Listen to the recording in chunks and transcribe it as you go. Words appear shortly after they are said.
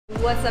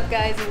What's up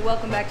guys,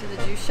 welcome back to the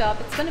juice shop.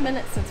 It's been a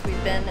minute since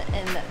we've been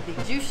in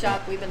the juice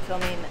shop. We've been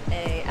filming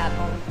a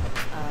at-home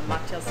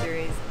mocktail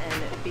series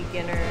and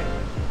beginner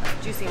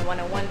juicing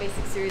 101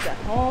 basic series at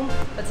home.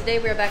 But today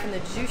we are back in the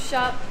juice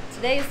shop.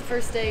 Today is the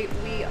first day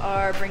we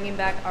are bringing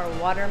back our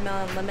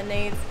watermelon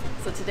lemonades.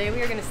 So today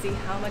we are going to see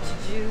how much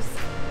juice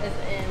is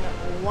in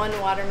one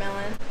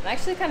watermelon. I'm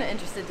actually kind of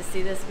interested to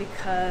see this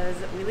because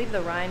we leave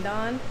the rind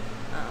on.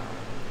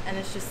 And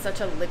it's just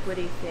such a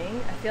liquidy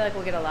thing. I feel like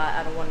we'll get a lot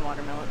out of one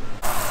watermelon.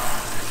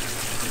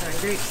 Our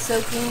grapes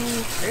soaking.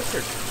 Grapes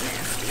are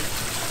nasty.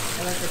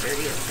 I like the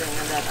dirtiest thing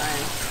that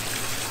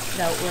I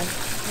dealt with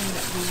in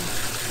the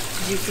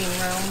juicing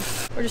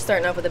realm. We're just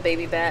starting off with a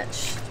baby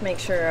batch to make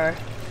sure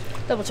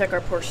double check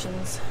our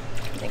portions.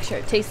 Make sure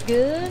it tastes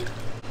good.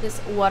 This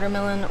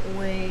watermelon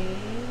weighs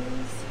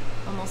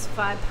almost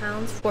 5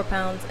 pounds, 4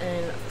 pounds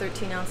and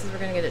 13 ounces. We're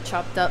gonna get it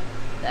chopped up.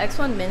 The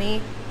X1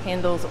 Mini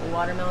handles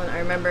watermelon. I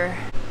remember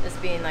this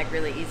being like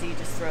really easy,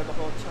 just throw the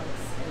whole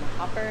chunks in the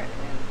hopper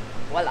and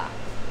voila.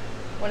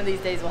 One of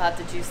these days we'll have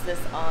to juice this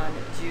on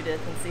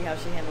Judith and see how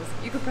she handles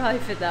it. You could probably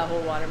fit that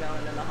whole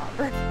watermelon in the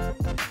hopper.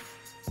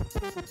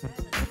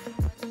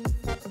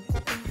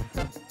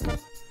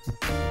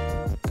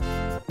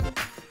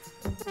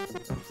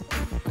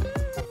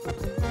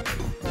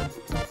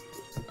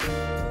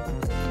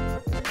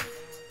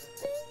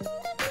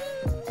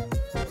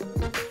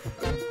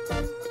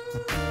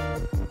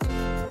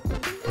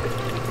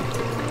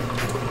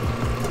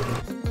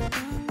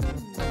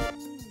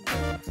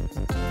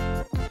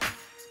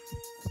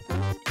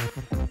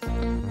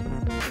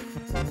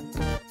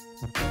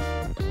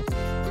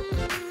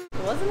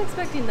 Wasn't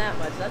expecting that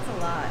much. That's a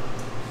lot.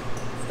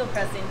 Still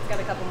pressing. It's got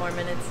a couple more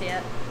minutes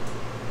yet.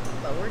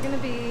 But we're going to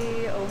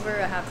be over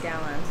a half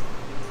gallon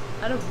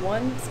out of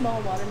one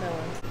small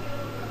watermelon.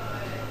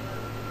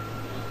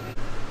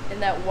 In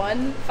that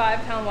one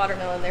 5-pound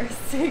watermelon, there's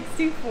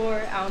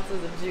 64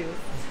 ounces of juice.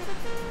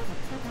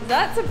 Does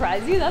that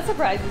surprise you? That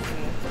surprises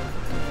me.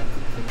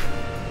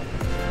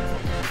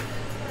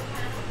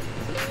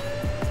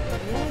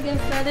 Yeah, I guess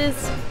that is.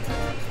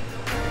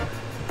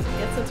 I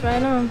guess that's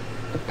right on.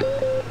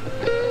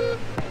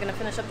 I'm gonna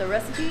finish up the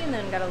recipe and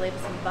then gotta label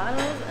some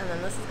bottles, and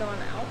then this is going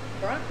out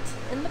front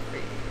in the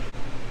fridge. I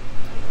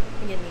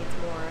think it needs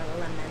more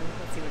lemon.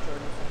 Let's see what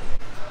Jordan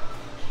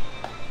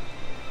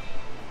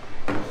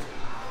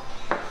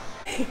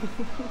says.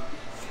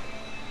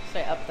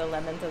 Should I up the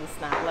lemon to the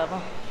snack level?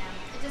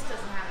 Yeah, it just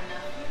doesn't have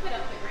enough. You put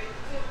up the grape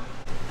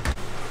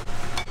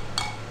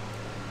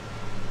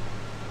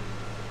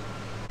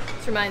too.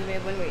 This reminds me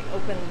of when we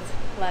opened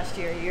last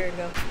year, a year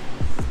ago.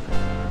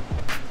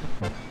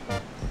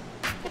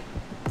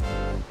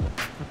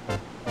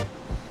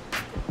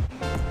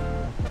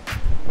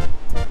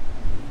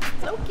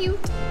 So cute.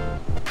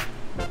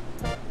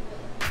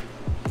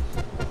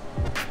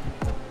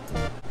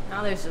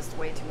 Now there's just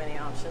way too many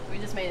options. We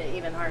just made it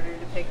even harder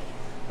to pick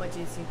what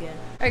juice you get.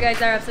 Alright guys,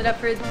 that wraps it up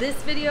for this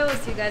video. I'll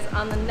see you guys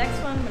on the next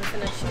one. I'm going to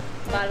finish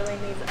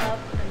bottling these up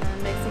and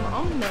then make some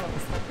almond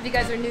milks. If you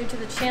guys are new to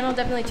the channel,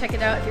 definitely check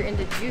it out if you're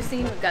into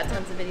juicing. We've got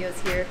tons of videos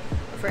here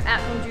for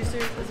at-home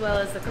juicers as well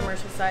as the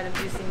commercial side of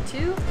juicing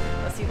too.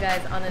 I'll see you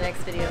guys on the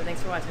next video.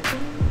 Thanks for watching.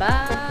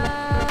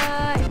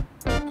 Bye!